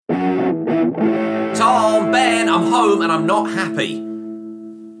home and I'm not happy.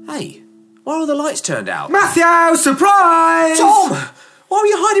 Hey, why are all the lights turned out? Matthew, surprise! Tom! Why were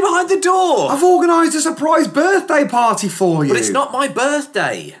you hiding behind the door? I've organised a surprise birthday party for you. But it's not my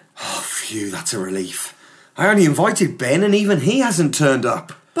birthday. Oh, phew, that's a relief. I only invited Ben and even he hasn't turned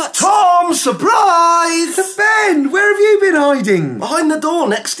up. But... Tom, surprise! Ben, where have you been hiding? Behind the door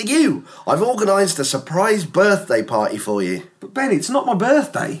next to you. I've organised a surprise birthday party for you. But Ben, it's not my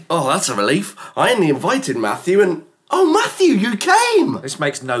birthday. Oh, that's a relief. I only invited Matthew and... Oh, Matthew, you came! This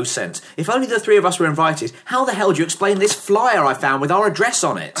makes no sense. If only the three of us were invited, how the hell do you explain this flyer I found with our address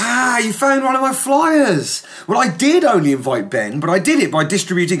on it? Ah, you found one of my flyers. Well, I did only invite Ben, but I did it by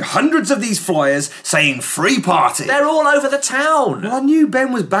distributing hundreds of these flyers saying free party. They're all over the town. Well, I knew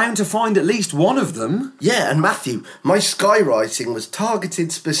Ben was bound to find at least one of them. Yeah, and Matthew, my skywriting was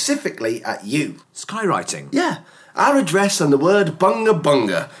targeted specifically at you. Skywriting? Yeah, our address and the word bunga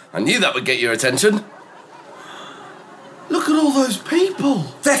bunga. I knew that would get your attention. Look at all those people.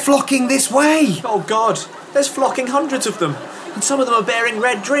 They're flocking this way. Oh, God. There's flocking hundreds of them. And some of them are bearing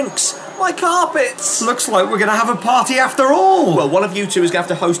red drinks. My carpets. Looks like we're going to have a party after all. Well, one of you two is going to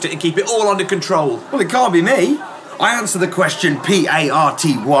have to host it and keep it all under control. Well, it can't be me. I answer the question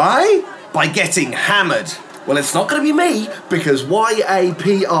P-A-R-T-Y by getting hammered. Well, it's not going to be me, because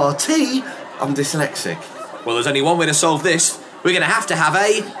Y-A-P-R-T, I'm dyslexic. Well, there's only one way to solve this. We're going to have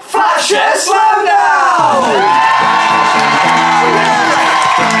a... Flatshare Slamdown!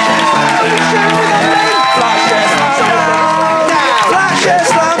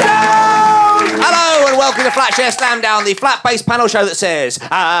 Hello and welcome to Flatshare Slamdown, the flat-based panel show that says,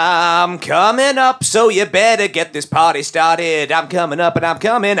 I'm coming up, so you better get this party started. I'm coming up and I'm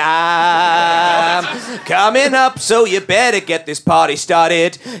coming up, so you better get this party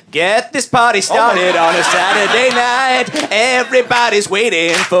started. Get this party started on a Saturday night. Everybody's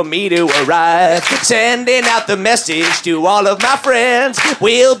waiting for me to arrive. Sending out the message to all of my friends.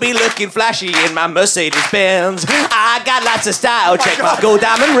 We'll be looking flashy in my Mercedes-Benz. I got lots of style, check my gold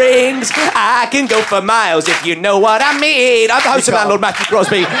diamond rings. I can go for miles if you know what I mean. I'm the host of Landlord Matthew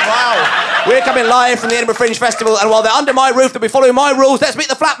Crosby. Wow. We're coming live from the Edinburgh Fringe Festival, and while they're under my roof, they'll be following my rules. Let's meet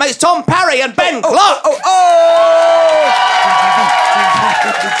the flatmates Tom Parry and Ben Clark.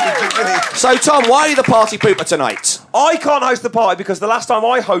 So, Tom, why are you the party pooper tonight? I can't host the party because the last time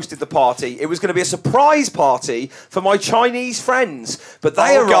I hosted the party, it was going to be a surprise party for my Chinese friends. But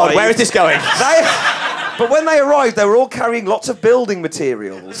they arrived... God, where is this going? But when they arrived, they were all carrying lots of building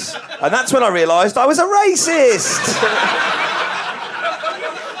materials. And that's when I realised I was a racist.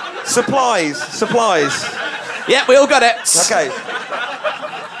 Supplies. Yeah, we all got it. Okay.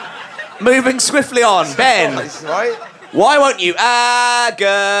 Moving swiftly on. Ben. Supplies, right? Why won't you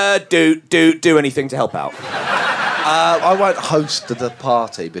do anything to help out? I won't host the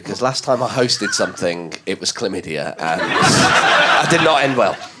party because last time I hosted something, it was chlamydia and I did not end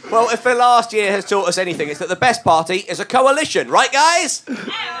well. Well, if the last year has taught us anything, it's that the best party is a coalition, right, guys?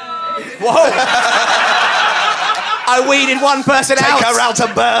 Whoa! I weeded one person out. Take her out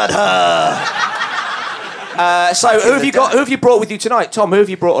and burn her. So, who have you brought with you tonight? Tom, who have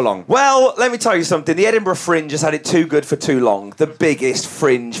you brought along? Well, let me tell you something. The Edinburgh Fringe has had it too good for too long. The biggest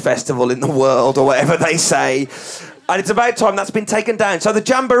fringe festival in the world, or whatever they say. And it's about time that's been taken down. So the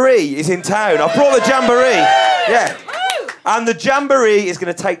Jamboree is in town. I've brought the Jamboree. Yeah. And the Jamboree is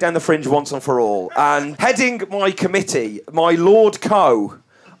going to take down the Fringe once and for all. And heading my committee, my Lord Co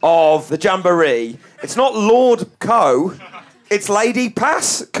of the Jamboree, it's not Lord Co, it's Lady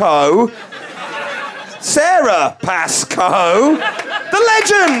Pasco, Sarah Pasco, the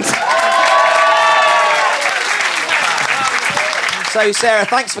legend. So, Sarah,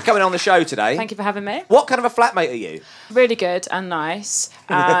 thanks for coming on the show today. Thank you for having me. What kind of a flatmate are you? Really good and nice.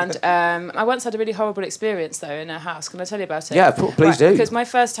 And I once had a really horrible experience, though, in a house. Can I tell you about it? Yeah, please do. Because my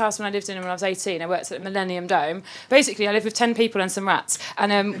first house when I lived in when I was 18, I worked at the Millennium Dome. Basically, I lived with 10 people and some rats.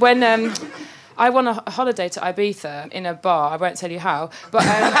 And when... I won a holiday to Ibiza in a bar. I won't tell you how. But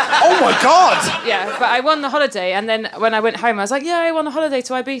Oh, my God! Yeah, but I won the holiday, and then when I went home, I was like, yeah, I won a holiday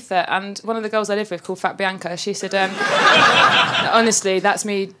to Ibiza. And one of the girls I lived with, called Fat Bianca, she said, honestly, that's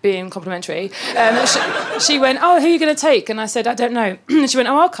me being complimentary. She went, oh, who are you going to take? And I said, I don't know. She went,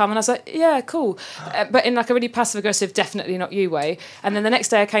 oh, I'll come. And I was like, yeah, cool. But in like a really passive-aggressive, definitely not you way. And then the next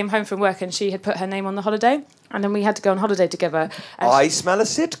day I came home from work and she had put her name on the holiday. And then we had to go on holiday together. I smell a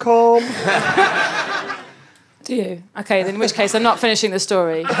sitcom. Do you? Okay, then in which case I'm not finishing the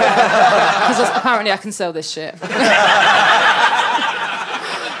story. Because apparently I can sell this shit.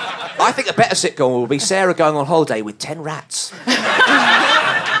 I think a better sitcom will be Sarah going on holiday with 10 rats.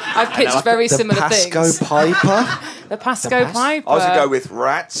 I've pitched very similar things. The Pasco Piper? The Pasco Piper. I was going to go with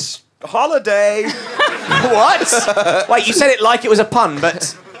rats. Holiday. What? Wait, you said it like it was a pun,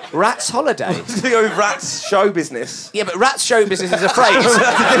 but Rat's holiday. To go with Rat's show business. Yeah, but Rat's show business is a phrase.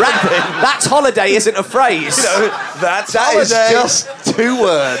 Rat's holiday isn't a phrase. That That is holiday. just 2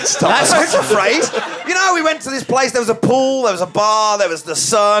 words, Tom. That's a phrase. You know, we went to this place, there was a pool, there was a bar, there was the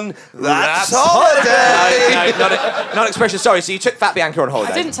sun. That's holiday. No, not expression. Sorry, so you took Fat Bianca on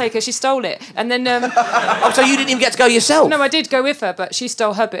holiday. I didn't take her, she stole it. And then, Oh, so you didn't even get to go yourself? no, I did go with her, but she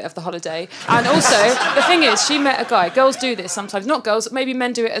stole her bit of the holiday. And also, the thing is, she met a guy. Girls do this sometimes. Not girls, maybe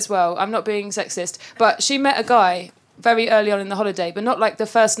men do it as well. I'm not being sexist. But she met a guy very early on in the holiday, but not like the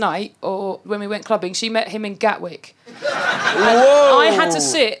first night or when we went clubbing. She met him in Gatwick. Whoa. I had to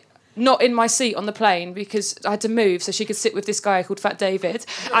sit not in my seat on the plane because I had to move so she could sit with this guy called Fat David.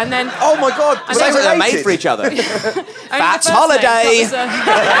 And then... Oh my God. And Sounds like then- they're made for each other. only the Fat's first holiday. name, not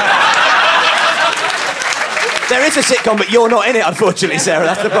There is a sitcom, but you're not in it, unfortunately, Sarah.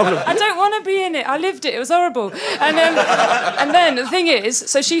 That's the problem. I don't want to be in it. I lived it. It was horrible. And then the thing is,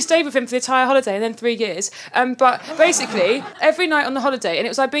 so she stayed with him for the entire holiday and then 3 years. But basically, every night on the holiday, and it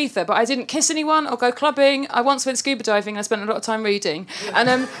was Ibiza, but I didn't kiss anyone or go clubbing. I once went scuba diving. I spent a lot of time reading.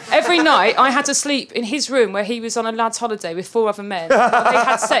 And every night, I had to sleep in his room where he was on a lad's holiday with 4 other men. They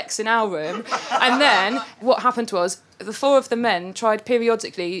had sex in our room. And then what happened was, the 4 of the men tried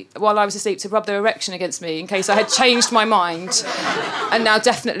periodically while I was asleep to rub their erection against me in case I had changed my mind and now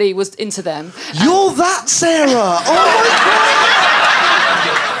definitely was into them. You're that Sarah! Oh my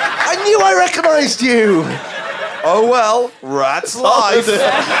God! I knew I recognised you! Oh well, Rat's life.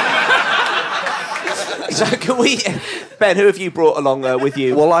 So can we... Ben, who have you brought along with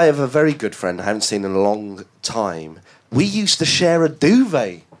you? Well, I have a very good friend I haven't seen in a long time. We used to share a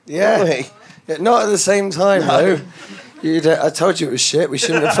duvet. Yeah. didn't we? Yeah, not at the same time, though. I told you it was shit. We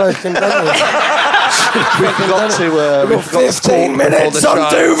shouldn't have fucking done it. We forgot to... We've got 15 minutes on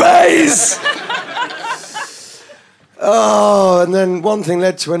duvets! Oh, and then one thing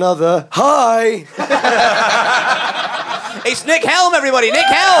led to another. Hi! It's Nick Helm, everybody. Nick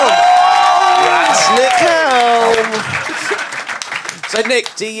Helm. Nick Helm! So,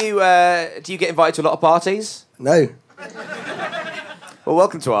 Nick, do you get invited to a lot of parties? No. Well,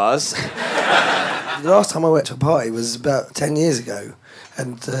 welcome to ours. The last time I went to a party was about 10 years ago,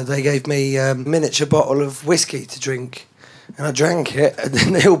 and they gave me a miniature bottle of whiskey to drink, and I drank it, and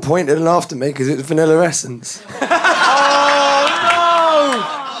then they all pointed and laughed at me because it was vanilla essence. Oh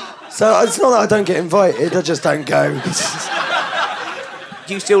no! So it's not that I don't get invited, I just don't go.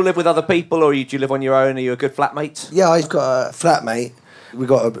 Do you still live with other people, or do you live on your own? Are you a good flatmate? Yeah, I've got a flatmate. We've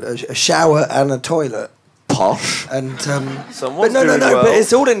got a shower and a toilet. Posh. And Someone's but no, doing well. but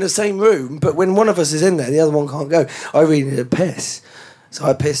it's all in the same room. But when one of us is in there, the other one can't go. I really need a piss, so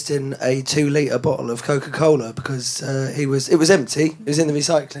I pissed in a 2-litre bottle of Coca-Cola because it was empty. It was in the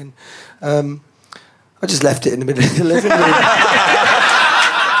recycling. I just left it in the middle of the living room.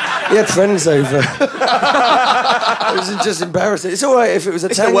 He had friends over. It was just embarrassing. It's all right if it was a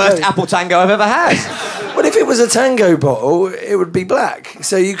It's tango. the worst apple tango I've ever had. Well, if it was a tango bottle, it would be black,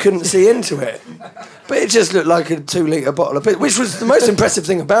 so you couldn't see into it. But it just looked like a 2-litre bottle of piss, which was the most impressive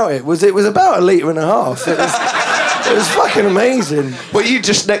thing about it. Was about 1.5 litres. It was fucking amazing. Well, you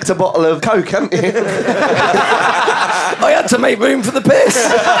just nicked a bottle of Coke, haven't you? I had to make room for the piss.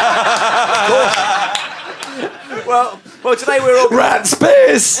 Well, today we're all Rat's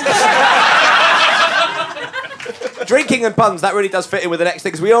piss. drinking and puns. That really does fit in with the next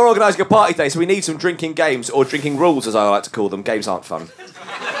thing because we are organising a party today, so we need some drinking games or drinking rules, as I like to call them. Games aren't fun.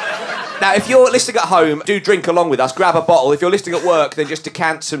 Now, if you're listening at home, do drink along with us. Grab a bottle. If you're listening at work, then just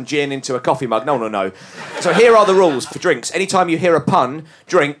decant some gin into a coffee mug. No. So here are the rules for drinks. Anytime you hear a pun,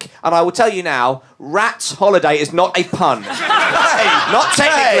 drink. And I will tell you now, Rat's holiday is not a pun. Not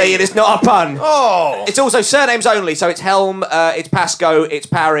technically, it is not a pun. Oh! It's also surnames only, so it's Helm, it's Pascoe, it's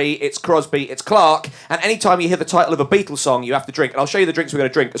Parry, it's Crosby, it's Clark. And anytime you hear the title of a Beatles song, you have to drink. And I'll show you the drinks we're going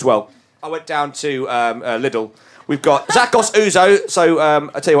to drink as well. I went down to Lidl. We've got Zakos Ouzo, so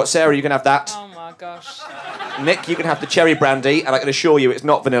I tell you what, Sarah, you can have that. Oh my gosh. Nick, you can have the cherry brandy, and I can assure you it's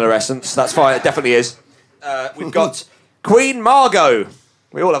not vanilla essence. That's fine, it definitely is. We've got Queen Margot.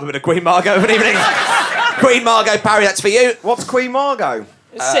 We all have a bit of Queen Margot of an evening. Queen Margot, Parry, that's for you. What's Queen Margot?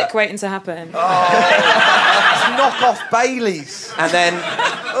 It's sick waiting to happen. It's knock off Baileys.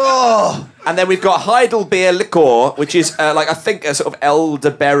 And then we've got Heidelbeer liqueur, which is I think a sort of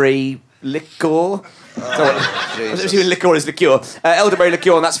elderberry liqueur. I'm assuming liqueur is liqueur. Elderberry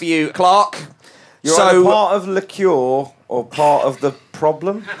liqueur, and that's for you, Clark. You're either part of liqueur or part of the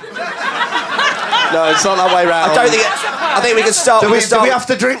problem. No, it's not that way round. I think we can start. Do we have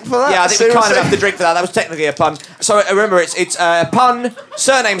to drink for that? Yeah, I think we kind of have to drink for that. That was technically a pun. So remember, it's pun,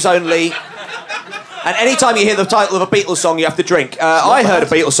 surnames only. And any time you hear the title of a Beatles song, you have to drink. I heard a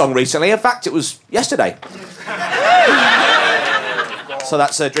Beatles song recently. In fact, it was yesterday. So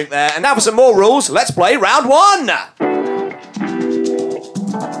that's a drink there. And now for some more rules. Let's play round one.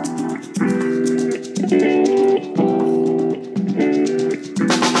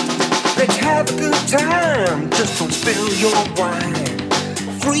 Let's have a good time. Just don't spill your wine.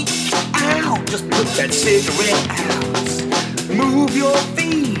 Freak out. Just put that cigarette out. Move your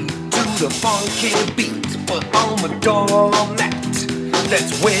feet to the funky beat. But on the doormat,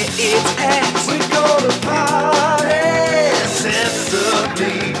 that's where it's at. We're gonna party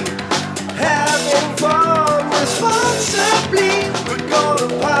sensibly, having fun responsibly. We're gonna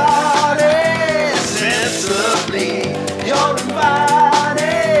party sensibly. You're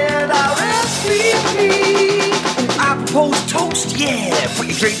invited, RSVP. I propose toast, yeah. Put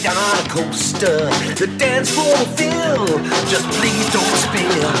your drink down on a coaster. The dance floor will fill, just please don't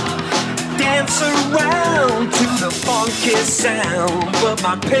spill. Dance around to the funky sound, but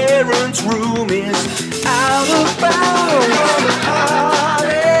my parents' room is out of bounds. We're gonna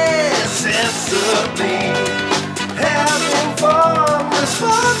party sensibly, having fun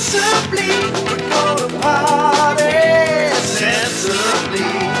responsibly. We're gonna party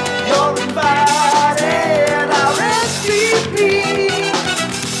sensibly. You're invited, RSVP.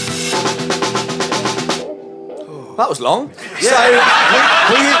 That was long.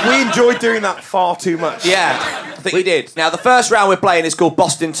 Yeah, we enjoyed doing that far too much. Yeah, I think we did. Now, the first round we're playing is called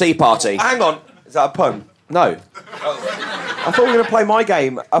Boston Tea Party. Hang on, is that a pun? No. I thought we were going to play my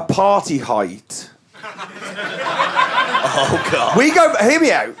game, a party height. Oh, God. Hear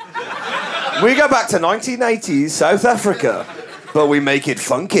me out. We go back to 1980s South Africa, but we make it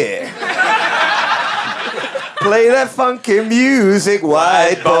funky. Play that funky music,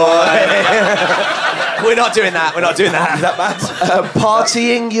 white boy. We're not doing that. We're not doing that. Is that bad?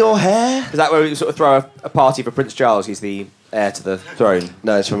 Partying your hair? Is that where we sort of throw a party for Prince Charles? He's the heir to the throne.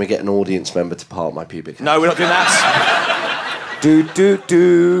 No, it's when we get an audience member to part my pubic hair. No, we're not doing that. Do,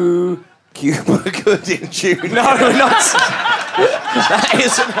 Cuba Gooding Jr. No, we're not. That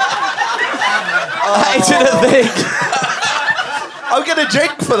isn't a thing. I'm going to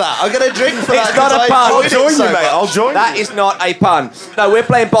drink for that. I'm going to drink for that. It's not a pun. I'll join you, mate. I'll join you. That is not a pun. No, we're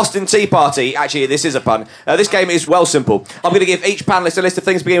playing Boston Tea Party. Actually, this is a pun. This game is well simple. I'm going to give each panellist a list of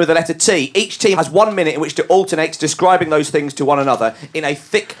things beginning with the letter T. Each team has 1 minute in which to alternate describing those things to one another in a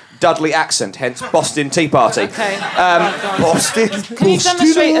thick Dudley accent, hence Boston Tea Party. Okay. Boston. Can you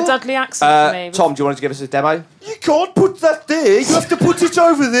demonstrate a Dudley accent for me? Tom, do you want to give us a demo? You can't put that there. You have to put it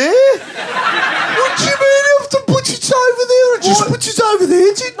over there. What do you mean you have to put it over there? Just put it over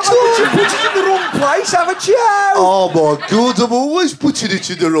there, didn't I? You put it in the wrong place, haven't you? Oh my God, I'm always putting it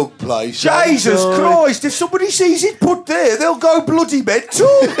in the wrong place. Jesus Christ, if somebody sees it put there, they'll go bloody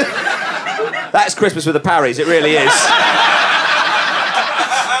mental. That's Christmas with the Parrys, it really is.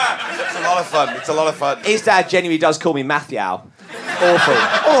 It's a lot of fun. His dad genuinely does call me Matthew. Awful.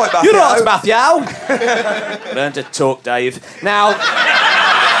 All right, Matthew. You're right, Matthew. Learn to talk, Dave. Now...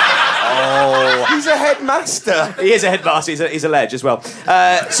 He's a headmaster. He is a headmaster. He's a ledge as well.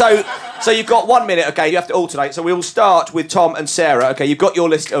 So you've got 1 minute. Okay, you have to alternate. So we will start with Tom and Sarah. Okay, you've got your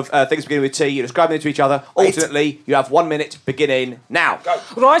list of things beginning with T. You describe them to each other. Alternately, you have 1 minute beginning now. Go.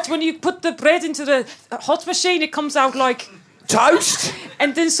 Right, when you put the bread into the hot machine, it comes out like... Toast.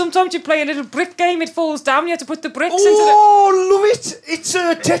 And then sometimes you play a little brick game, it falls down, you have to put the bricks into the... Oh, love it. It's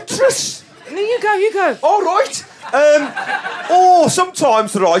Tetris. No, you go. All right. Or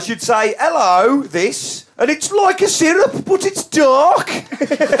sometimes, right, you'd say, hello, this, and it's like a syrup, but it's dark.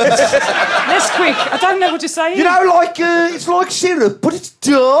 Less quick. I don't know what you're saying. You know, like, it's like syrup, but it's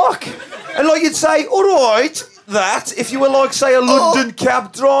dark. And like you'd say, all right, that, if you were like, say, a London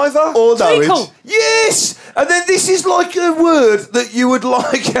cab driver. Oh, no, Treacle. Yes! And then this is like a word that you would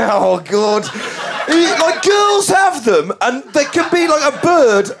like, oh, God. Like, girls have them, and they can be like a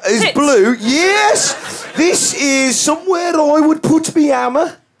bird is Tits. blue. Yes! This is somewhere I would put me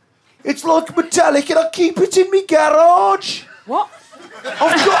hammer. It's like metallic, and I keep it in me garage. What?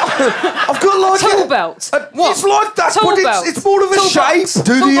 I've got like Tool belt. What? It's like that, Tool but belt. it's more of a Tool shape. box.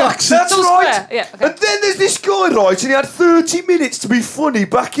 Tool box. That's Tool right. square. Yeah, okay. And then there's this guy, right, and he had 30 minutes to be funny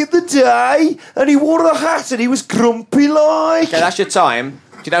back in the day, and he wore a hat and he was grumpy like. Okay, that's your time.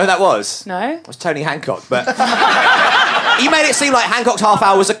 Do you know who that was? No. It was Tony Hancock, but... He made it seem like Hancock's half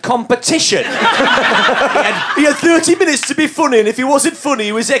hour was a competition. he had 30 minutes to be funny, and if he wasn't funny,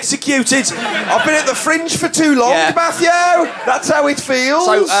 he was executed. I've been at the Fringe for too long, Yeah. Matthew. That's how it feels.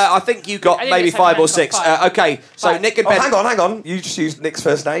 So I think you got I didn't maybe get 5 or Hancock, 6. 5. Okay, so Five. Nick and Oh, Ben... hang on. You just used Nick's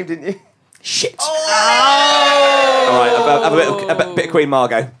first name, didn't you? Shit. All right, a bit of Queen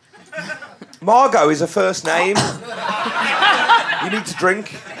Margot. Margot is a first name. You need to drink.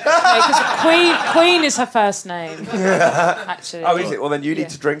 Because Queen is her first name. Actually. Oh, is it? Well, then you need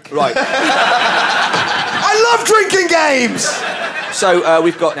to drink. Right. I love drinking games! So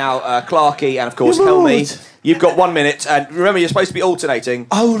we've got now Clarky and, of course, Helmy. You've got 1 minute. And remember, you're supposed to be alternating.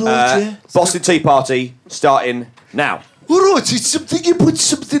 Oh, Lord, yeah. Boston Tea Party starting now. All right, it's something you put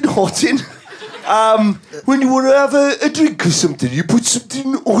something hot in. When you want to have a drink or something, you put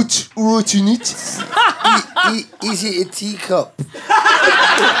something hot right in it. Is it a teacup?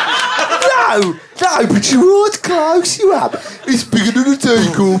 No, but you're right close, you have. It's bigger than a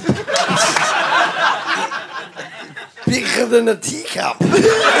teacup. Bigger than a teacup.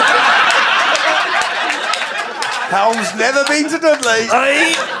 Helm's never been to Dudley.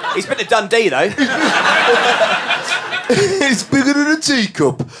 He's been to Dundee, though. It's bigger than a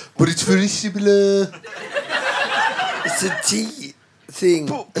teacup, but it's very similar. It's a tea thing.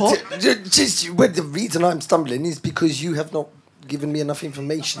 The reason I'm stumbling is because you have not given me enough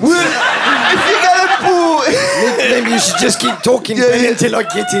information. Well, if you're gonna pour... Maybe you should just keep talking until I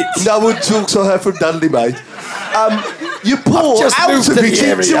get it. No one talks I have from Dudley, mate. You pour just out moved of to it the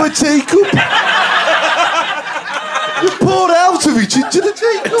into area. a teacup. You pour out of it into the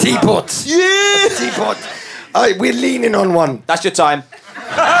teacup. A teapot. Yeah. A teapot. We're leaning on one. That's your time. It's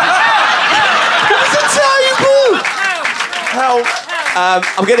a table. Helm,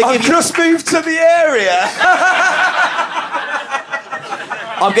 I'm going to I've give you... just moved to the area.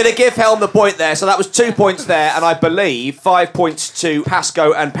 I'm going to give Helm the point there. So that was 2 points there, and I believe 5 points to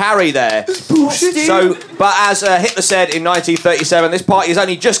Pasco and Parry there. Bullshit. So, but as Hitler said in 1937, this party is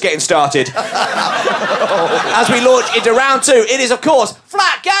only just getting started. As we launch into round 2, it is, of course,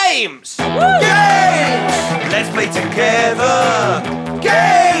 Flat Games! Games! Let's play together.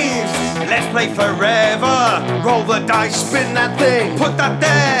 Games! Let's play forever. Roll the dice, spin that thing, put that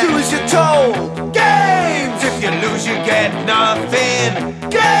there. Do as you're told. Games! If you lose, you get nothing.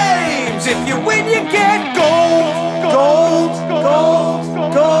 Games! If you win, you get gold. Gold, gold,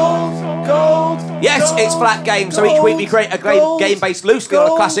 gold, gold. Yes, it's Flat Games. So each week we create a game based loosely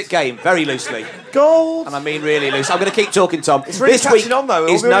on a classic game. Very loosely. Gold. And I mean really loose. I'm going to keep talking, Tom. It's really this catching week on, though.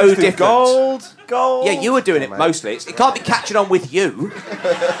 is We're no gonna do different. Gold. Yeah, you were doing it mostly. It can't be catching on with you.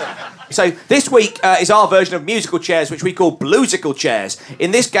 So this week is our version of musical chairs, which we call bluesical chairs.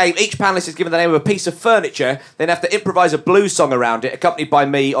 In this game, each panellist is given the name of a piece of furniture, then have to improvise a blues song around it, accompanied by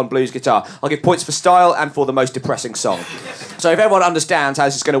me on blues guitar. I'll give points for style and for the most depressing song. So if everyone understands how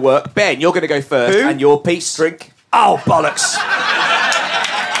this is going to work, Ben, you're going to go first. Who? And your piece... Drink. Oh, bollocks.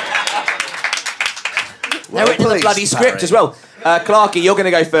 Now written in the bloody script as well. Clarky, you're going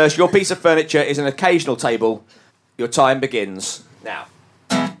to go first. Your piece of furniture is an occasional table. Your time begins now.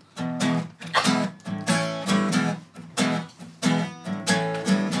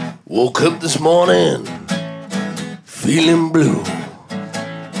 Woke up this morning, feeling blue.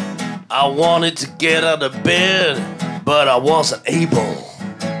 I wanted to get out of bed, but I wasn't able.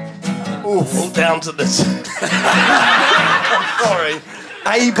 Went down to the... Sorry.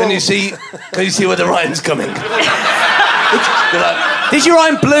 Able. Can you see where the rhyme's coming? Did you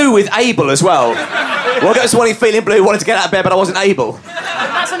rhyme blue with able as well? Woke up this morning feeling blue, wanted to get out of bed, but I wasn't able.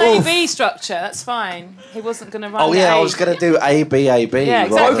 That's an A-B structure. That's fine. He wasn't going to run Oh, yeah, I was going to do A-B-A-B. Yeah,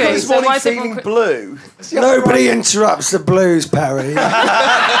 Woke exactly. up this So morning why is feeling everyone blue. Nobody interrupts the blues, Parry.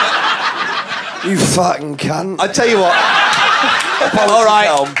 You fucking cunt. I tell you what. All right.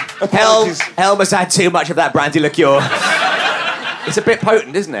 Apologies. Helm has had too much of that brandy liqueur. It's a bit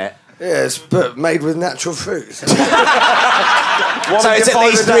potent, isn't it? Yes, but made with natural fruit. So it's at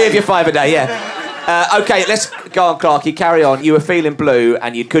least 3 of your 5 a day, yeah. OK, let's go on, Clarky. Carry on. You were feeling blue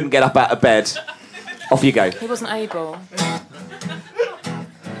and you couldn't get up out of bed. Off you go. He wasn't able.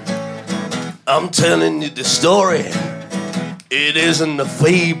 I'm telling you the story. It isn't a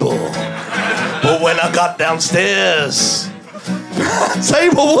fable. But when I got downstairs, my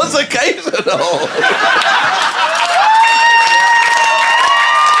table was occasional.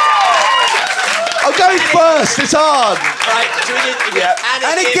 I'm going first. It's hard. Right, so we did,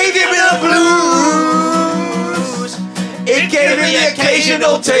 And it gave me the blues. It gave me the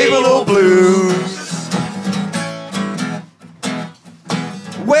occasional table of blues.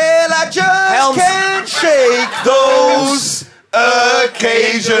 Well, I just can't shake those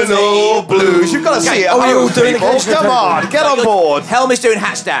occasional blues. You've got to see it. Oh, you're all doing people. occasional Come on, get on board. Helm is doing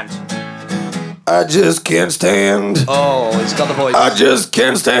hat stand. I just can't stand. Oh, it's got the voice. I just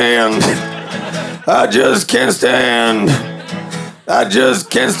can't stand. I just can't stand. I just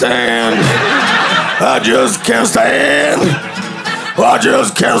can't stand. I just can't stand. I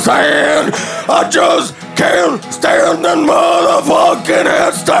just can't stand. I just can't stand that motherfucking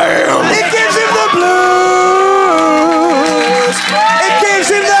headstand. It gives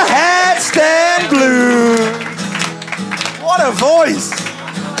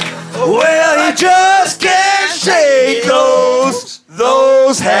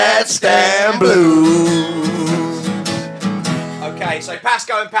those hats stand blue. Okay, so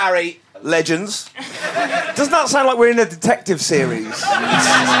Pasco and Parry, legends. Doesn't that sound like we're in a detective series?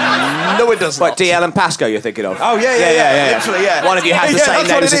 No, it doesn't. Like DL and Pasco you're thinking of? Oh, yeah. Literally, yeah. One of you has the same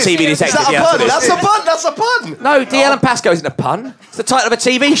name as a TV detective. Is that a yeah, pun? that's what it is. That's a pun. No, DL and Pasco isn't a pun. It's the title of a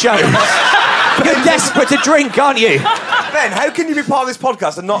TV show. You're desperate to drink, aren't you? Ben, how can you be part of this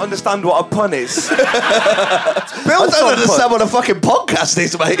podcast and not understand what a pun is? Bill don't understand what a fucking podcast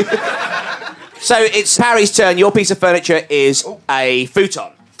is, mate. So it's Parry's turn. Your piece of furniture is a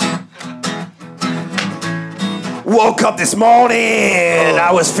futon. Woke up this morning and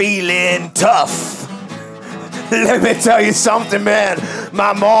I was feeling tough. Let me tell you something, man.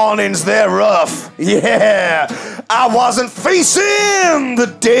 My mornings, they're rough. Yeah. I wasn't facing the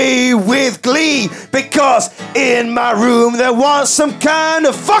day with glee because in my room there was some kind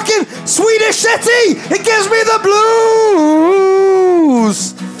of fucking Swedish settee. It gives me the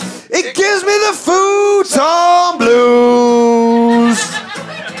blues. It gives me the futon blues.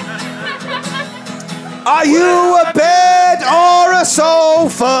 Are you a bed or a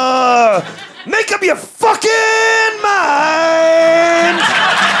sofa? Make up your fucking mind.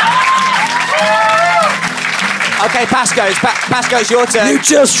 Okay, Pasco, it's your turn. You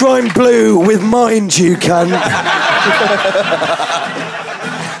just rhymed blue with mind, you cunt.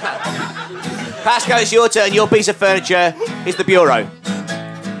 Pasco, it's your turn. Your piece of furniture is the bureau.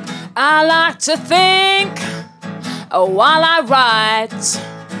 I like to think while I write.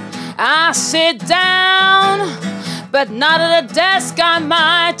 I sit down, but not at a desk I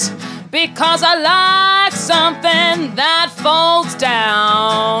might, because I like something that folds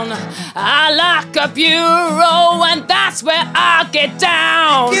down. I like a bureau, and that's where I get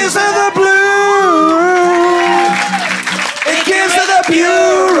down. Gives her the blues. It gives her the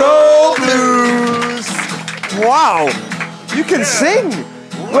bureau blues. Wow. You can sing.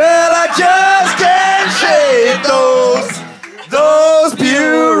 Well, I just can't shake those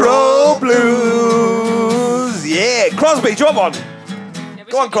bureau blues. Yeah. Crosby, do you want one?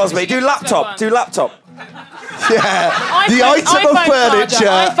 Go on, Crosby. Do laptop. Do laptop. Yeah. The item of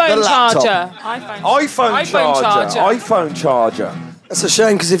furniture. The laptop. iPhone charger. That's a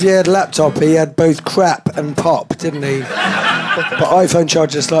shame, because if he had a laptop, he had both crap and pop, didn't he? But iPhone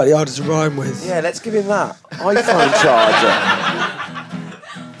charger is slightly harder to rhyme with. Yeah, let's give him that. iPhone charger.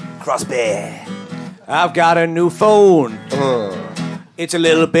 Crosby. I've got a new phone. It's a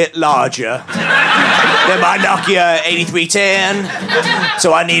little bit larger than my Nokia 8310,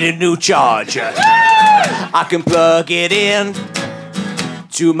 so I need a new charger. I can plug it in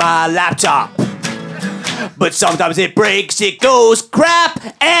to my laptop, but sometimes it breaks, it goes crap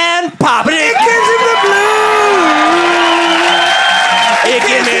and pop, and it gives me the blues. It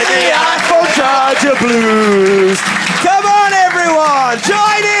gives me the iPhone charger blues. Come on, everyone,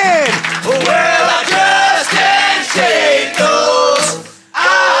 join in. Well, I just can't shake those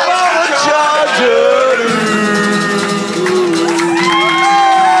iPhone charger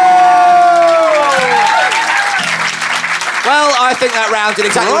Well, I think that round did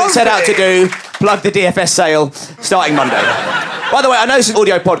exactly what it set out to do. Plug the DFS sale starting Monday. By the way, I know this is an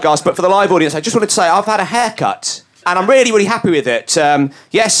audio podcast, but for the live audience, I just wanted to say I've had a haircut, and I'm really, really happy with it.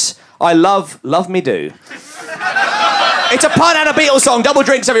 Yes, I love me do. It's a pun and a Beatles song. Double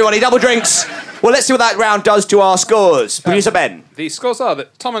drinks, everybody, double drinks. Well, let's see what that round does to our scores. Producer Ben. The scores are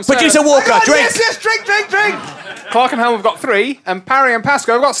that Tom and Sarah... Producer Walker, drink. Yes, drink. Clark and Helm have got 3, and Parry and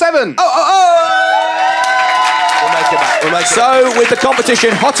Pasco have got 7. We'll make it. So, with the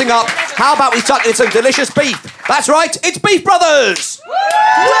competition hotting up, how about we start with some delicious beef? That's right, it's Beef Brothers!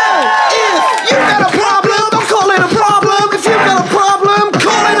 Well, if you got a problem, don't call it a problem. If you got a problem,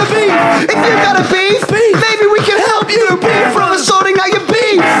 call it a beef. If you got a beef, maybe we can help you. Beef Brothers sorting out your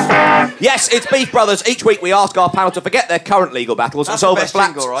beef. Yes, it's Beef Brothers. Each week we ask our panel to forget their current legal battles and solve a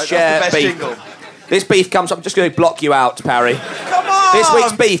Flatshare beef. This beef comes... I'm just going to block you out, Parry. Come on. This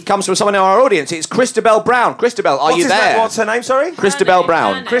week's beef comes from someone in our audience. It's Christabel Brown. Christabel, are you there? What's her name, sorry? Christabel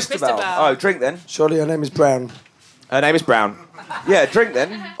Brown. Christabel. Oh, drink then. Surely her name is Brown. Her name is Brown. Yeah, drink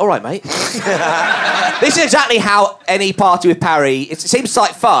then. All right, mate. This is exactly how any party with Parry... It seems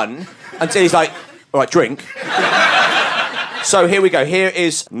like fun until he's like, all right, drink. So here we go. Here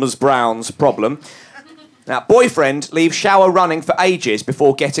is Ms. Brown's problem. Now, boyfriend leaves shower running for ages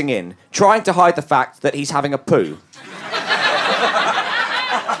before getting in, trying to hide the fact that he's having a poo.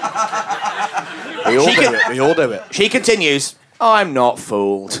 We all do it. She continues, I'm not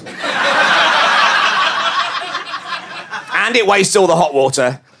fooled. And it wastes all the hot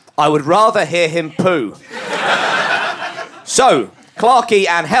water. I would rather hear him poo. So, Clarkey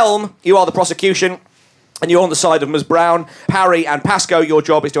and Helm, you are the prosecution. and you're on the side of them as Brown. Parry and Pasco, your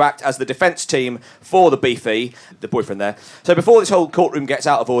job is to act as the defence team for the beefy, the boyfriend there. So before this whole courtroom gets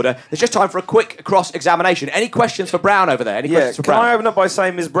out of order, there's just time for a quick cross-examination. Any questions for Brown over there? Any questions for Can Brown? I open up by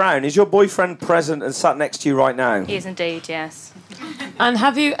saying, Ms. Brown, is your boyfriend present and sat next to you right now? He is indeed, yes. And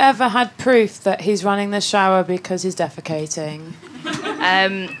have you ever had proof that he's running the shower because he's defecating?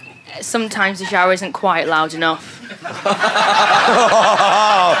 Sometimes the shower isn't quite loud enough.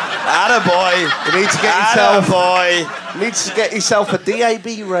 Attaboy. You need to get yourself a DAB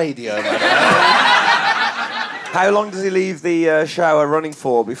radio, man. How long does he leave the shower running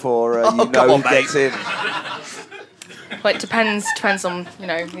for before he gets in? Well, it depends on,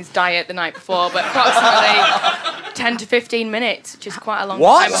 his diet the night before, but approximately 10 to 15 minutes, which is quite a long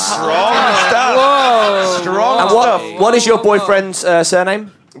time. Strong stuff. Whoa. Strong And stuff. what is your boyfriend's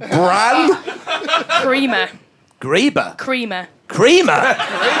surname? Brand? Creamer. Grieber. Creamer. Creamer?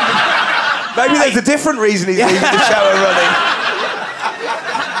 Maybe there's a different reason he's leaving the shower running.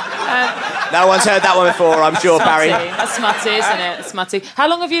 No one's heard that one before, I'm sure, Barry. That's smutty, isn't it? Smutty. How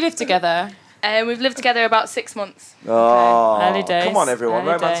long have you lived together? We've lived together about 6 months. Oh, Early days. come on, everyone.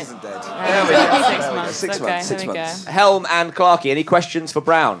 Early Romance days. isn't dead. 6 months. 6 Okay, months. 6 there we go. months. Helm and Clarkey, any questions for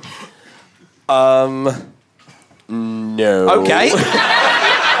Brown? No. Okay.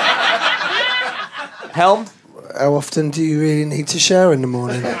 Helm? How often do you really need to shower in the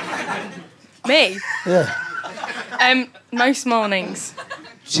morning? Me? Yeah. Most mornings.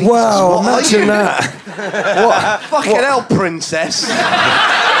 Wow, imagine that. Fucking hell, princess.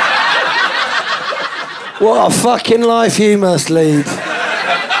 What a fucking life you must lead.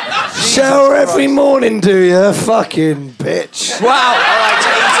 Shower every morning, do you? Fucking bitch. Wow, all right,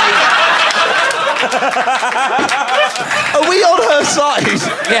 Are we on her side? easy.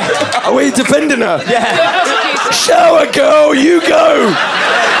 Yeah. Are we defending her? Yeah. Shower girl, you go.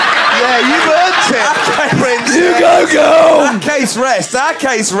 Yeah, you've earned it, Prince. You go, girl. Our case rests. Our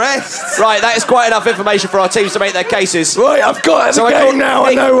case rests. Right, that is quite enough information for our teams to make their cases. Right, I've got the game now.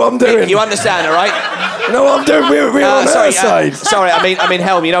 I know what I'm doing. You understand, all right? You know what I'm doing? We're on our side. Sorry, I mean,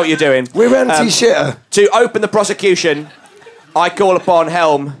 Helm, you know what you're doing. We're anti-shitter. To open the prosecution, I call upon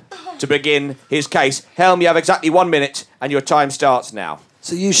Helm to begin his case. Helm, you have exactly 1 minute, and your time starts now.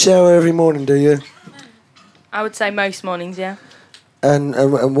 So you shower every morning, do you? I would say most mornings, yeah. And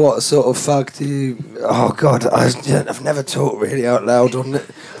what sort of fag do you... Oh, God, I've never talked really out loud on it.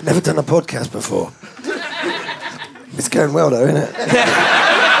 I've never done a podcast before. It's going well, though, isn't it?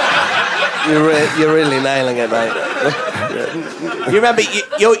 You're really nailing it, mate. You remember,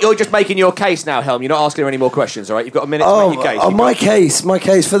 you're just making your case now, Helm. You're not asking him any more questions, all right? You've got a minute to make your case. Oh, my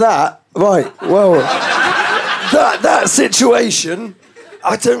case for that? Right, well, that situation,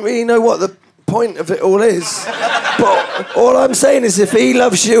 I don't really know what the point of it all is. But all I'm saying is if he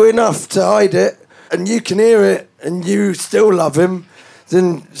loves you enough to hide it, and you can hear it, and you still love him,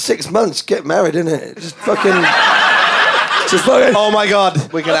 then 6 months, get married, innit? Just fucking... Oh my God,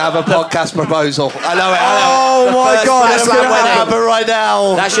 we're going to have a podcast proposal. I know it. Oh my God, that's going to happen right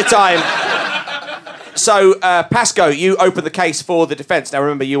now. That's your time. So, Pasco, you open the case for the defence. Now,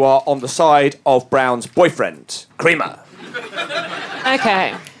 remember, you are on the side of Brown's boyfriend, Creamer.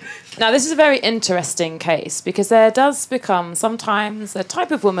 Okay. Now, this is a very interesting case because there does become sometimes a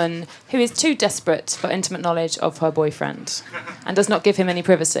type of woman who is too desperate for intimate knowledge of her boyfriend and does not give him any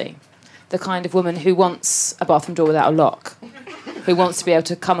privacy. The kind of woman who wants a bathroom door without a lock, who wants to be able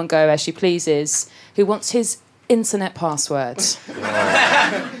to come and go as she pleases, who wants his internet password.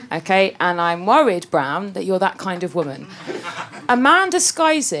 Okay, and I'm worried, Brown, that you're that kind of woman. A man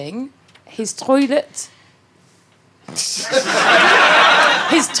disguising his toilet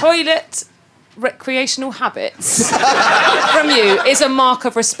recreational habits from you is a mark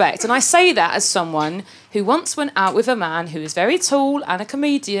of respect. And I say that as someone who once went out with a man who is very tall and a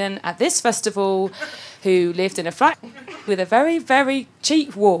comedian at this festival, who lived in a flat with a very, very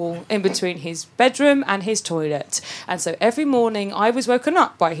cheap wall in between his bedroom and his toilet. And so every morning I was woken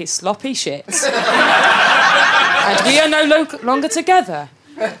up by his sloppy shit. And we are no longer together.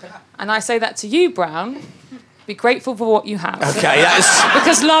 And I say that to you, Brown. Be grateful for what you have. Okay, that's...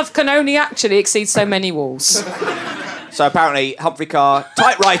 Because love can only actually exceed so many walls. So apparently, Humphrey Carr,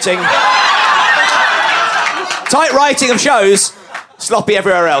 tight writing of shows, sloppy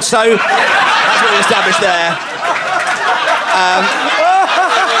everywhere else. So that's what we established there.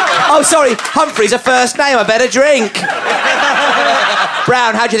 Oh, sorry, Humphrey's a first name. I better drink.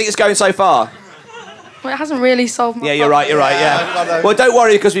 Brown, how do you think it's going so far? Well, it hasn't really solved my Yeah, you're right, yeah. Well, don't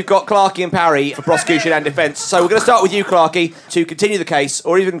worry, because we've got Clarkey and Parry for prosecution and defence. So we're going to start with you, Clarkey, to continue the case,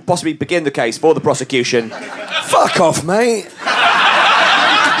 or even possibly begin the case for the prosecution. Fuck off, mate.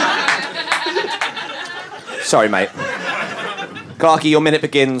 Sorry, mate. Clarky, your minute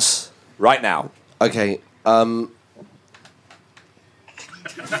begins right now. Okay.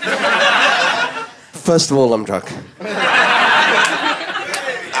 First of all, I'm drunk.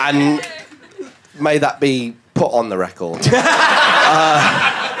 And may that be put on the record.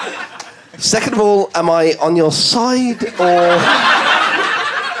 Second of all, am I on your side or...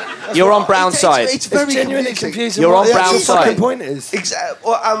 You're on Brown's side. It's very genuinely confusing. You're what on the Brown's actual side. fucking point is.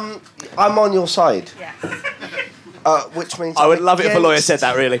 Well, I'm on your side. Yeah. Which means... I would love it if a lawyer said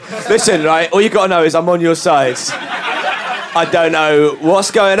that, really. Listen, right, all you got to know is I'm on your side. I don't know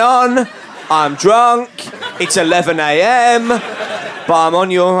what's going on. I'm drunk. It's 11 a.m. But I'm on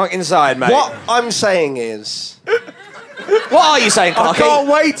your fucking side, mate. What I'm saying is... What are you saying, Clarky? I can't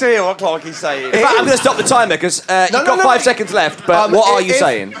wait to hear what Clarky's saying. In fact, I'm going to stop the timer because you've got 5 seconds left, but what are you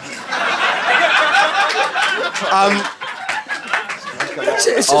saying? It's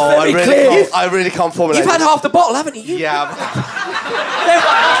just very clear. I really can't formulate You've had this. half the bottle, haven't you? Yeah.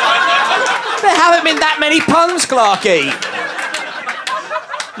 There haven't been that many puns, Clarky.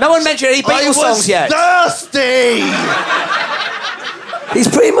 No one mentioned any Beatles songs yet. Thirsty! He's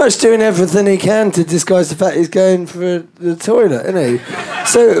pretty much doing everything he can to disguise the fact he's going for the toilet, isn't he?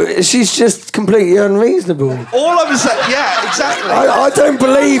 So she's just completely unreasonable. All I'm saying, yeah, exactly. I don't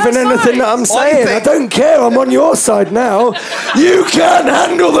believe in anything that I'm saying. I don't care. I'm on your side now. You can't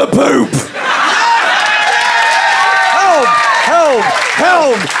handle the poop. Help! Help!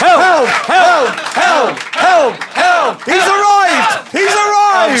 Help! Help! Help! Help! Help! Help! He's arrived! He's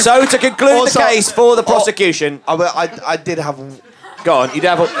arrived! So to conclude the case for the prosecution, I did have... Go on. You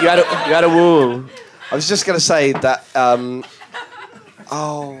had a woo. I was just going to say that... Wow!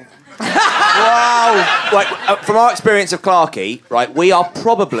 Like, from our experience of Clarky, right, we are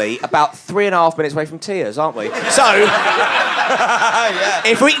probably about 3.5 minutes away from tears, aren't we? So,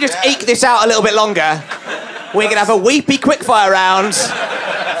 if we can just eke this out a little bit longer, we can have a weepy quickfire round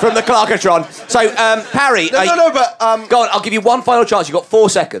from the Clarkatron. So, Parry... but... go on, I'll give you one final chance. You've got 4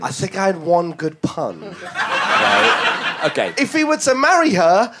 seconds. I think I had one good pun. Okay. If he were to marry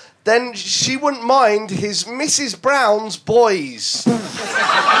her, then she wouldn't mind his Mrs. Brown's boys. So,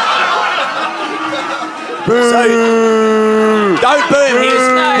 don't boo him.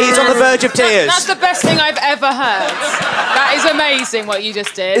 He's on the verge of tears. That's the best thing I've ever heard. That is amazing what you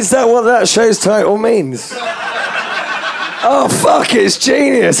just did. Is that what that show's title means? Oh, fuck, it's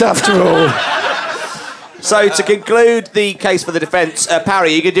genius after all. So, to conclude the case for the defence,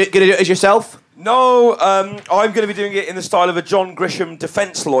 Parry, are you going to do it as yourself? No, I'm going to be doing it in the style of a John Grisham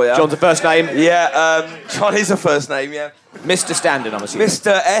defence lawyer. John's a first name? Yeah, John is a first name, yeah. Mr. Standen, I'm assuming.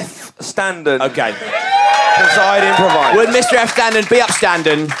 Mr. F. Standen. Okay. Preside, improvise. Would Mr. F. Standen be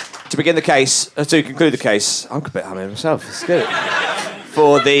upstanding to begin the case, to conclude the case? I'm a bit humming myself, it's good.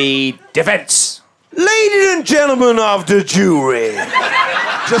 For the defence. Ladies and gentlemen of the jury.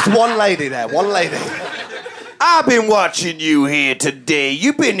 Just one lady there, one lady. I've been watching you here today.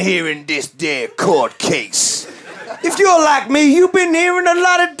 You've been hearing this there court case. If you're like me, you've been hearing a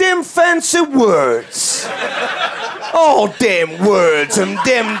lot of them fancy words. All them words and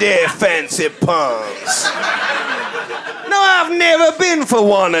them there fancy puns. Now, I've never been for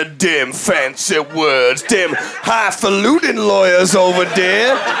one of them fancy words. Them highfalutin lawyers over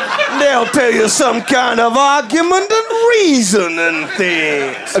there. They'll tell you some kind of argument and reason and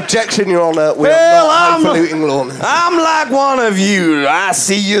things. Objection, Your Honour. We are not highfalutin lawyers. I'm like one of you. I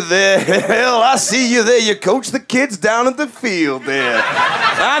see you there. Hell, I see you there. You coach the kids down at the field there.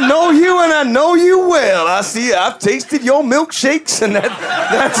 I know you and I know you well. I see. I've tasted your milkshakes, and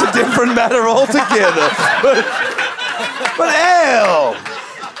that's a different matter altogether. But hell,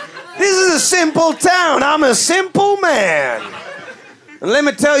 this is a simple town. I'm a simple man. And let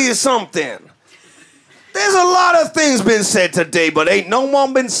me tell you something. There's a lot of things been said today, but ain't no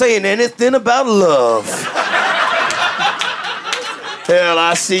one been saying anything about love. Hell,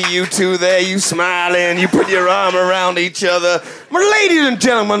 I see you two there, you smiling, you put your arm around each other. But ladies and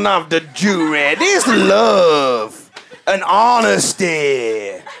gentlemen of the jury, there's love and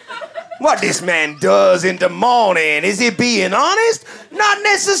honesty. What this man does in the morning, is he being honest? Not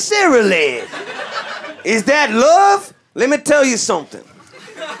necessarily. Is that love? Let me tell you something.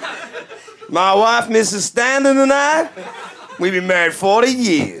 My wife, Mrs. Standen, and I, we've been married 40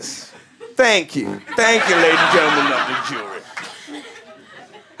 years. Thank you. Thank you, ladies and gentlemen of the jury.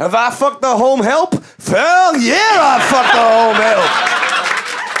 Have I fucked the home help? Hell yeah, I fucked the home help.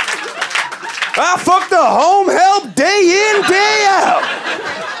 I fucked the home help day in, day out.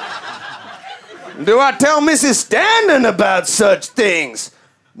 Do I tell Mrs. Standen about such things?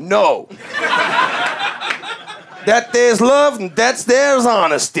 No. That there's love and that's there's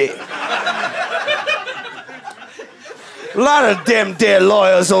honesty. A lot of them dear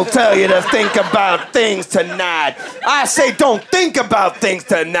lawyers will tell you to think about things tonight. I say don't think about things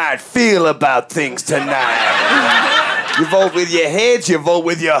tonight. Feel about things tonight. You vote with your heads, you vote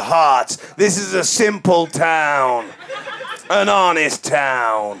with your hearts. This is a simple town. An honest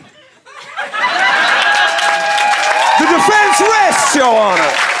town. The defense rests, Your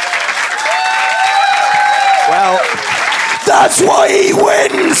Honor. Well, that's why he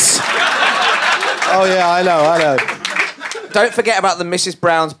wins. Oh, yeah, I know. Don't forget about the Mrs.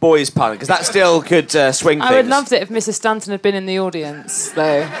 Brown's boys pun, because that still could swing things. I would love it if Mrs. Stanton had been in the audience,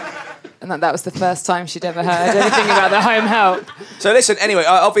 though. And that was the first time she'd ever heard anything about the home help. So listen, anyway,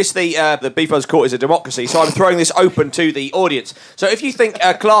 obviously the Beef Brothers Court is a democracy, so I'm throwing this open to the audience. So if you think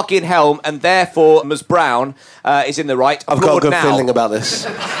Clark in Helm and therefore Ms. Brown is in the right, I've got a good now. feeling about this.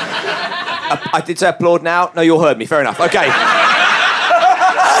 I did say applaud now. No, you all heard me. Fair enough. Okay.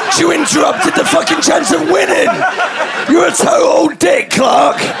 And you interrupted the fucking chance of winning. You're a total old dick,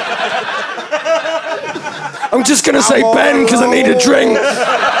 Clark. I'm just going to say Ben because I need a drink.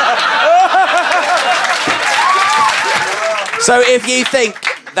 So if you think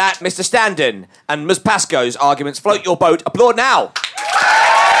that Mr. Standen and Ms. Pascoe's arguments float your boat, applaud now.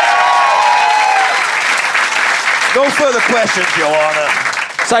 No further questions, Your Honour.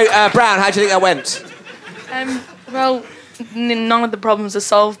 So, Brown, how do you think that went? Well, none of the problems are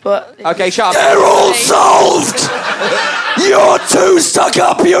solved, but... Okay, shut up. They're all solved! You're too stuck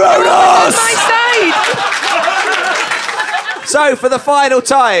up your own arse! My side! So, for the final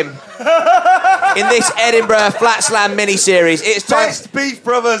time in this Edinburgh Flat Slam mini-series, it's time... Best Beef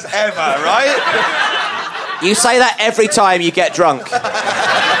Brothers ever, right? You say that every time you get drunk.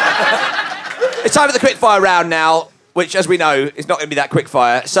 It's time for the quickfire round now, which, as we know, is not going to be that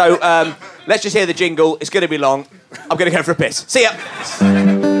quickfire. So, let's just hear the jingle. It's going to be long. I'm going to go for a piss. See ya.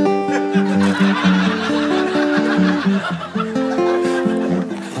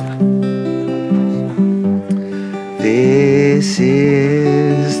 This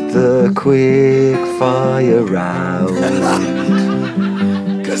is the quick fire round.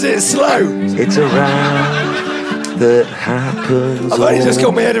 Because it's slow. It's a round that happens. I've only just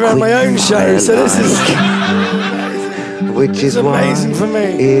got my head around my own show, so this is... Which is why amazing for me.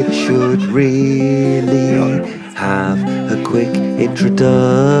 It should really have a quick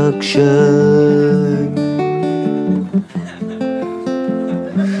introduction.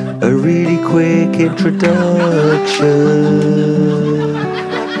 A really quick introduction.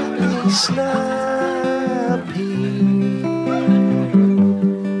 Snappy.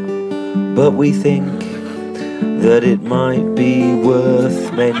 But we think that it might be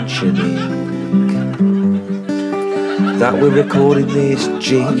worth mentioning that we're recording this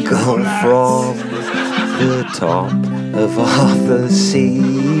jingle from the top of Arthur's Seat,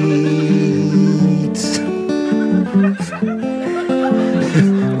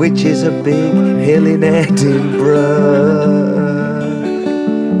 which is a big hill in Edinburgh.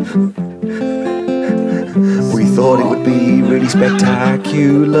 We thought it would be really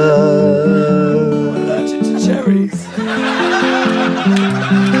spectacular. Allergic to cherries.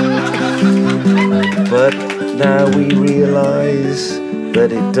 But now we realise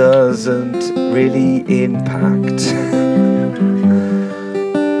that it doesn't really impact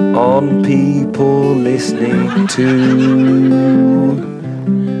on people listening to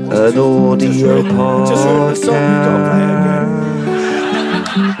an audio podcast.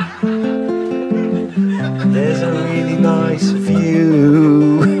 There's a really nice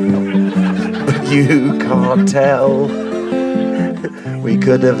view, but you can't tell. We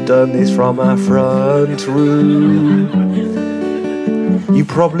could have done this from our front room. You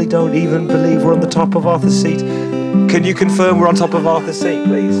probably don't even believe we're on the top of Arthur's Seat. Can you confirm we're on top of Arthur's Seat,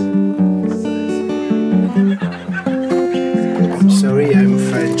 please? I'm sorry, I'm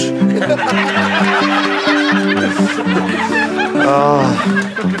French.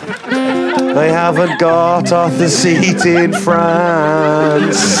 They haven't got Arthur's Seat in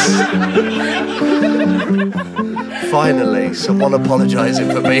France. Finally, someone apologising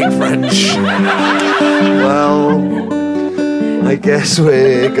for being French. Well, I guess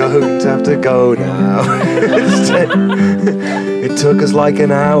we're going to have to go now. It took us like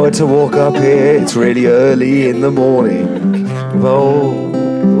an hour to walk up here. It's really early in the morning. Well,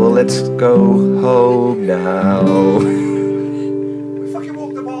 let's go home now. We fucking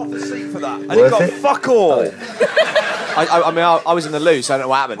walked up Arthur's Seat for that. And Worth it got it? fuck all. I was in the loo, so I don't know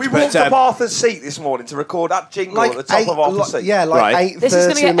what happened. We walked up Arthur's Seat this morning to record that jingle at the top of Arthur's Seat. Yeah, like Right. 8:30 This is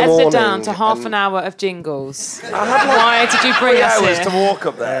going to in get the edited morning. down to half an hour of jingles. I had like Why did you bring 3 us hours here? to walk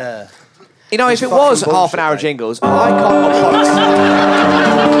up there. You know, if it fucking was half bullshit, an hour mate. jingles, I can't.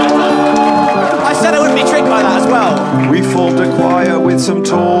 I said I wouldn't be tricked by that as well. We formed a choir with some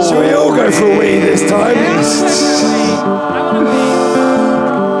tourists. Shall we all go for a wee this time?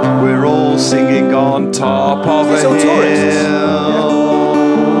 We're all singing on top of a hill.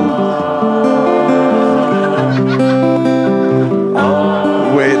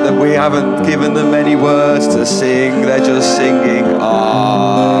 We haven't given them any words to sing, they're just singing.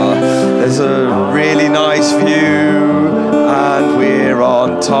 There's a really nice view, and we're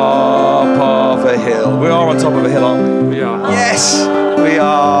on top of a hill. We are on top of a hill, aren't we? We are. Yes, we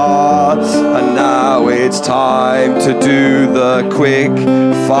are. And now it's time to do the quick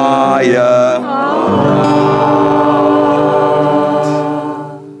fire.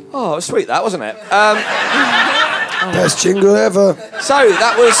 Oh, it was sweet that, wasn't it? Best jingle ever. So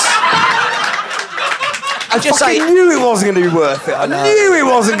that was. I just say. I knew it wasn't going to be worth it. I knew it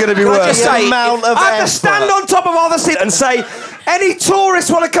wasn't going to be worth it. just say, I had to stand on top of all the seat and say, any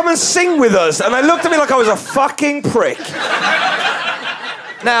tourists want to come and sing with us? And they looked at me like I was a fucking prick.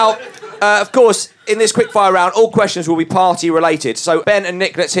 Now, of course, in this quickfire round, all questions will be party related. So, Ben and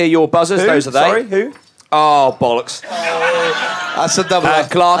Nick, let's hear your buzzers. Who? Those are they. Sorry, who? Oh, bollocks. That's a double.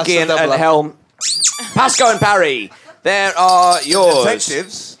 Clarky and Helm. Pasco and Parry. There are yours.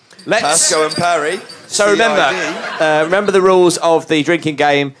 Detectives. Let's. Pasco and Parry. So remember the rules of the drinking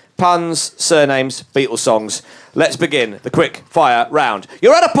game: puns, surnames, Beatles songs. Let's begin the quick fire round.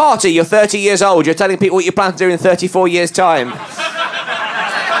 You're at a party. You're 30 years old. You're telling people what you plan to do in 34 years' time.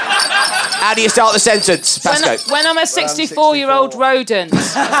 How do you start the sentence, Pasco? When I'm a 64-year-old rodent.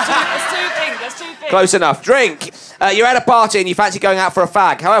 There's two things. Close enough. Drink. You're at a party and you fancy going out for a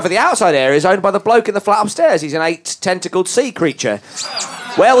fag. However, the outside area is owned by the bloke in the flat upstairs. He's an 8-tentacled sea creature.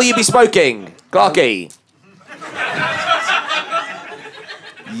 Where will you be smoking? Clarky.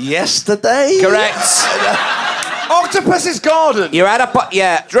 Yesterday? Correct. Octopus's Garden. You're at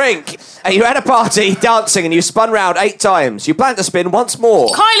a drink. You're at a party dancing and you spun round 8 times. You plan to spin once more.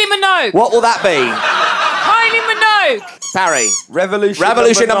 Kylie Minogue. What will that be? Kylie Minogue. Parry.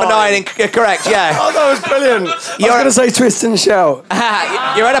 Revolution number 9. Correct, yeah. Oh, that was brilliant. I was going to say twist and shout.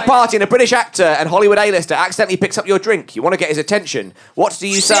 You're at a party and a British actor and Hollywood A-lister accidentally picks up your drink. You want to get his attention. What do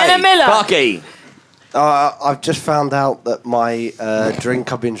you say? Sienna Miller. Clarky. I've just found out that my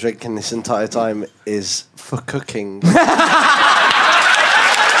drink I've been drinking this entire time is for cooking.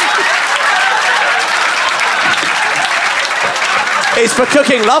 It's for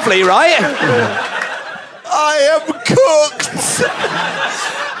cooking lovely, right? I am cooked!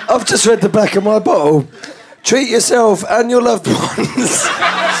 I've just read the back of my bottle. Treat yourself and your loved ones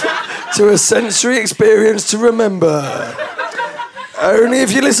to a sensory experience to remember. Only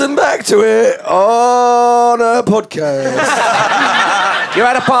if you listen back to it on a podcast. You're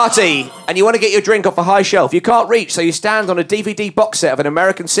at a party and you want to get your drink off a high shelf. You can't reach, so you stand on a DVD box set of an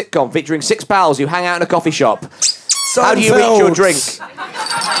American sitcom featuring 6 pals who hang out in a coffee shop. How do you reach your drink?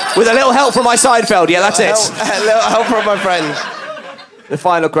 With a little help from my Seinfeld. Yeah, that's it. A little help from my friends. The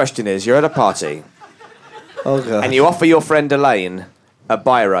final question is, you're at a party Oh, God. and you offer your friend Elaine a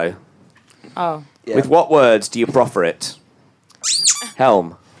biro. Oh. Yeah. With what words do you proffer it?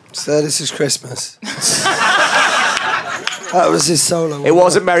 Helm. So this is Christmas. That was his solo. It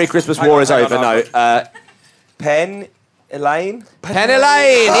wasn't Merry Christmas, War is Over, no. Pen, Elaine. Pen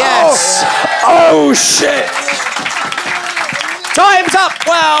Elaine, yes. Oh, shit. Time's up!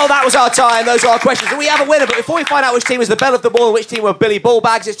 Well, that was our time. Those are our questions. And we have a winner, but before we find out which team was the belle of the ball and which team were Billy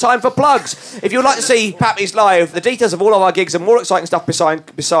Ballbags, it's time for plugs. If you would like to see Pappy's live, the details of all of our gigs and more exciting stuff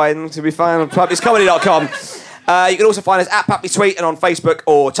besides to be found on pappyscomedy.com. You can also find us at Pappy Tweet and on Facebook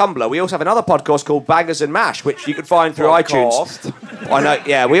or Tumblr. We also have another podcast called Bangers and Mash, which you can find through iTunes. I know,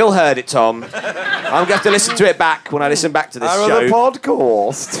 yeah, we all heard it, Tom. I'm going to have to listen to it back when I listen back to this show. The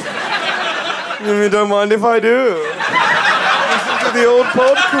podcast. You don't mind if I do. The old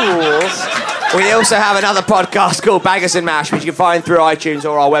podcast. We also have another podcast called Bangers and Mash, which you can find through iTunes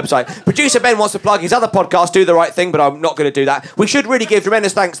or our website. Producer Ben wants to plug his other podcast, Do the Right Thing, but I'm not going to do that. We should really give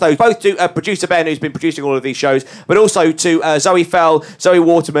tremendous thanks, though, both to producer Ben, who's been producing all of these shows, but also to Zoe Fell, Zoe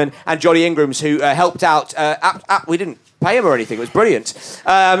Waterman, and Johnny Ingrams, who helped out. We didn't pay him or anything. It was brilliant.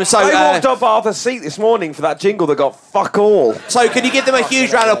 I walked up Arthur's seat this morning for that jingle that got fuck all. So can you give them a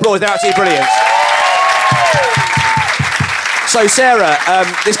huge round of applause? They're absolutely brilliant. So, Sarah,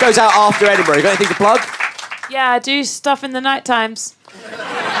 this goes out after Edinburgh. You got anything to plug? Yeah, I do stuff in the night times.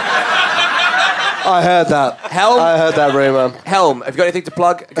 I heard that. Helm? I heard that rumour. Helm, have you got anything to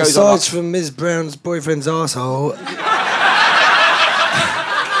plug? It goes Aside from Ms. Brown's boyfriend's arsehole.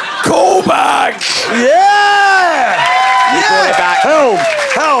 Callback! Yeah! You brought it back. Helm!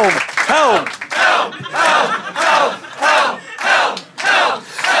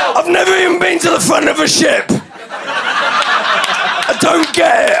 I've never ever even been to the front of a ship? I don't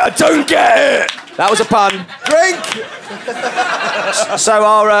get it. That was a pun. Drink! So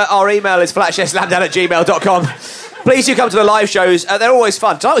our email is flatshareslamdown@gmail.com. Please do come to the live shows. They're always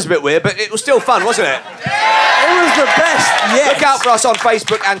fun. Tonight was a bit weird, but it was still fun, wasn't it? It was the best, yes. Look out for us on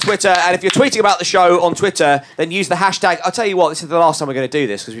Facebook and Twitter, and if you're tweeting about the show on Twitter, then use the hashtag... I'll tell you what, this is the last time we're going to do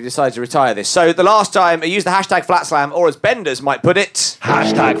this, because we decided to retire this. So the last time, use the hashtag FlatSlam, or as Benders might put it...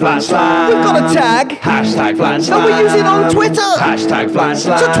 Hashtag FlatSlam. We've got a tag. Hashtag FlatSlam. And we use it on Twitter. Hashtag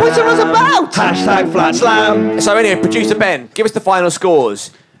FlatSlam. So Twitter is about. Hashtag FlatSlam. So anyway, Producer Ben, give us the final scores.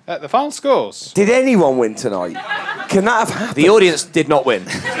 The final scores. Did anyone win tonight? Can that have happened? The audience did not win.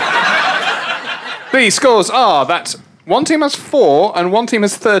 The scores are that one team has 4 and one team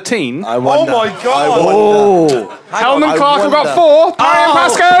has 13. I wonder. Oh my God. Oh. Hellman I Clark have got wonder. 4. Parry and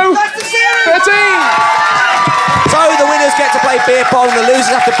Pasco, 13. So the winners get to play beer pong, the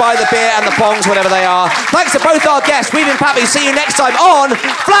losers have to buy the beer and the pongs, whatever they are. Thanks to both our guests. We've been Pappy. See you next time on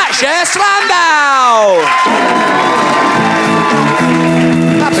Flatshare Slamdown.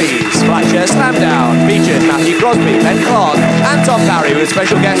 Pappy's Flatshare Slamdown featured Matthew Crosby, Ben Clark, and Tom Parry with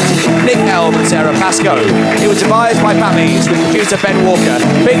special guests Nick Elm and Sarah Pascoe. It was devised by Pappy's with producer Ben Walker.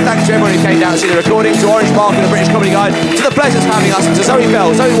 Big thanks to everyone who came down to see the recording, to Orange Mark and the British Comedy Guide, to the Pleasures for having us, and to Zoe Bell,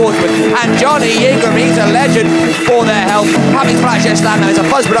 Zoe Waterman, and Johnny Ingram. He's a legend for their help. Pappy's Flatshare Slamdown is a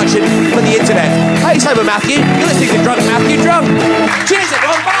buzz production for the internet. Hey, sober Matthew, you're listening to Drunk Matthew Drunk. Cheers,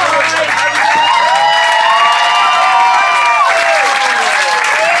 everyone. Bye.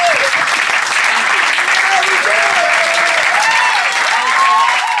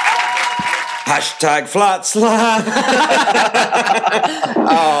 Hashtag FlatSlam.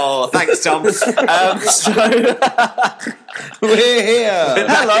 Oh, thanks, Tom. We're here.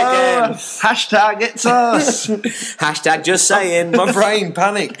 Hello. Hashtag it's us. Hashtag just saying. My brain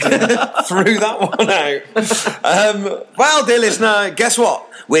panicked. Threw that one out. Well, dear listener, guess what?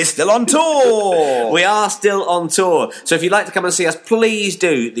 We're still on tour. We are still on tour. So if you'd like to come and see us, please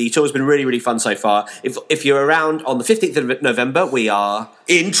do. The tour's been really, really fun so far. If you're around on the 15th of November, we are...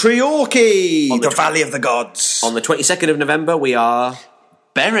 in Treorchy, the Valley of the Gods. On the 22nd of November, we are...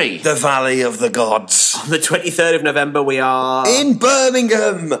 Bury. The Valley of the Gods. On the 23rd of November, we are... in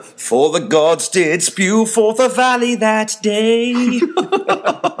Birmingham, for the gods did spew forth a valley that day.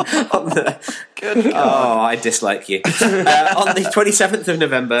 Oh, I dislike you. On the 27th of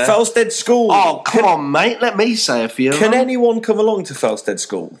November... Felsted School. Oh, come on, mate. Let me say a few. Can anyone come along to Felsted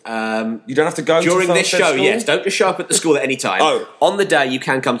School? You don't have to go during to this Felsted show, School? yes. Don't just show up at the school at any time. Oh. On the day, you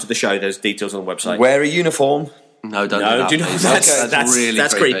can come to the show. There's details on the website. Wear a uniform. No, don't No, do do not. that. That's really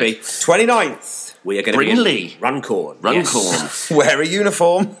that's creepy. 29th. We are going to be Brindley. in Runcorn. Runcorn. Wear a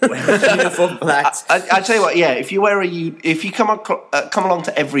uniform. Wear a uniform for that. I tell you what, yeah. If you come along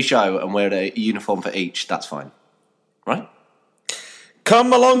to every show and wear a uniform for each, that's fine, right?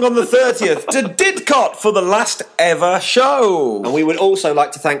 Come along on the 30th to Didcot for the last ever show. And we would also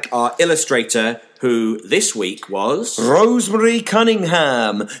like to thank our illustrator, who this week was... Rosemary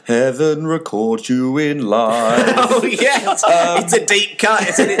Cunningham. Heaven records you in life. Oh, yes. It's a deep cut.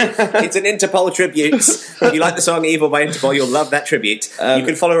 It's an Interpol tribute. If you like the song Evil by Interpol, you'll love that tribute. You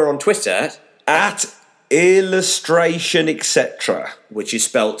can follow her on Twitter. At illustration, etc. Which is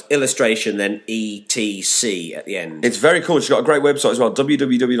spelt illustration, then ETC at the end. It's very cool. She's got a great website as well,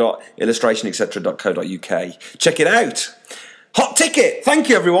 www.illustrationetc.co.uk. Check it out. Hot ticket. Thank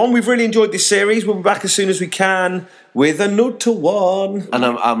you, everyone. We've really enjoyed this series. We'll be back as soon as we can with another one. And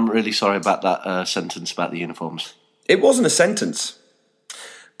I'm really sorry about that sentence about the uniforms. It wasn't a sentence.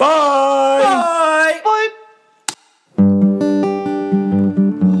 Bye. Bye. Bye.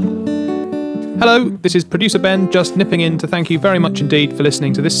 Hello, this is producer Ben, just nipping in to thank you very much indeed for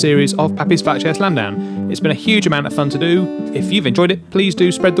listening to this series of Pappy's Flatshare Slamdown. It's been a huge amount of fun to do. If you've enjoyed it, please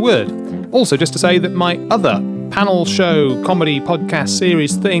do spread the word. Also, just to say that my other panel show, comedy, podcast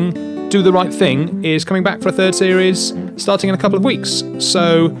series thing, Do the Right Thing, is coming back for a third series starting in a couple of weeks.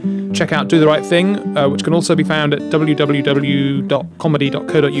 So check out Do the Right Thing, which can also be found at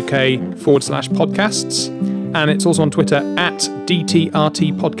www.comedy.co.uk/podcasts. And it's also on Twitter at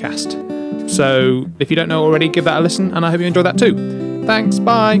DTRT Podcast. So if you don't know already, give that a listen, and I hope you enjoy that too. Thanks,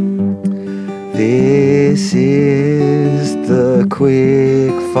 bye. This is the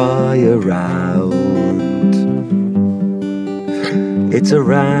quick fire round. It's a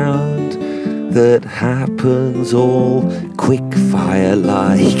round that happens all quick fire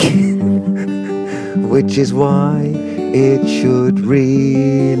like, which is why it should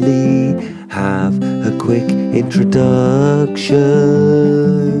really have a quick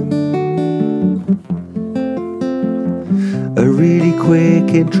introduction. A really quick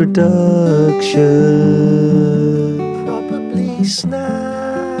introduction. Probably snappy,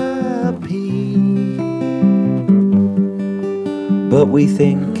 but we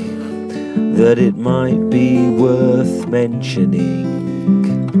think that it might be worth mentioning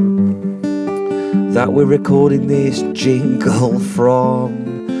that we're recording this jingle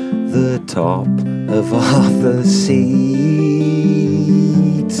from the top of Arthur's Seat,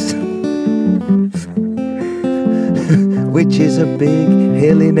 which is a big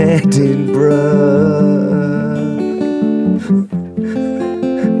hill in Edinburgh.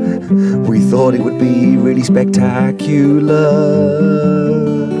 We thought it would be really spectacular,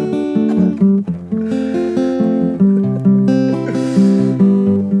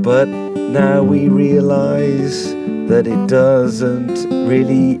 but now we realise that it doesn't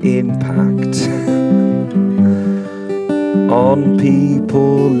really impact on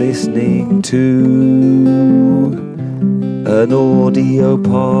people listening to an audio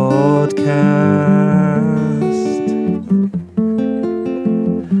podcast.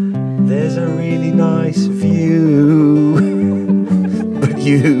 There's a really nice view, but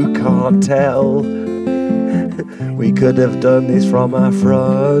you can't tell. We could have done this from our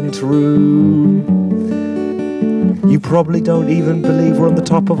front room. You probably don't even believe we're on the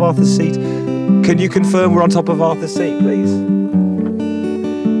top of Arthur's Seat. Can you confirm we're on top of Arthur's Seat, please?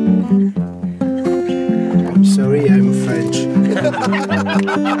 I'm sorry, I'm French.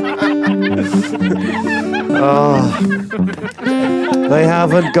 Oh, they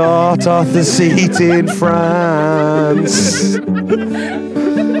haven't got Arthur's Seat in France.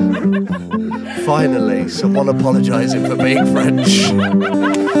 Finally, someone apologising for being French.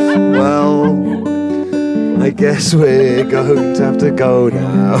 Well, I guess we're going to have to go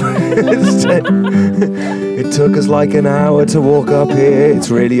now. It took us like an hour to walk up here. It's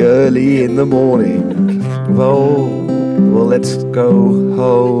really early in the morning. Well, let's go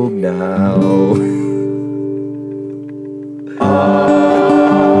home now.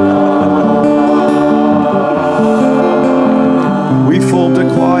 We formed a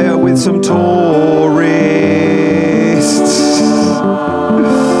choir with some tourists.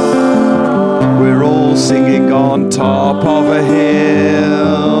 We're all singing on top of a hill.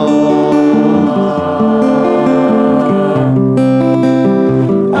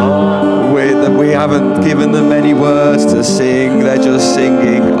 We haven't given them any words to sing, they're just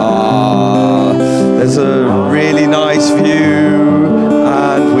singing, there's a really nice view,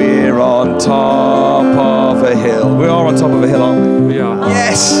 and we're on top of a hill. We are on top of a hill, aren't we? We are.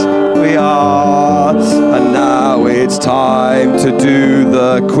 Yes, we are. And now it's time to do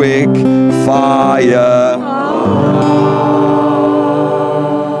the quick fire.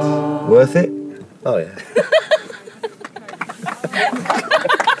 Worth it? Oh, yeah.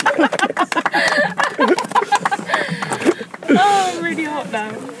 Oh, I'm really hot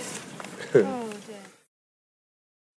now. Oh.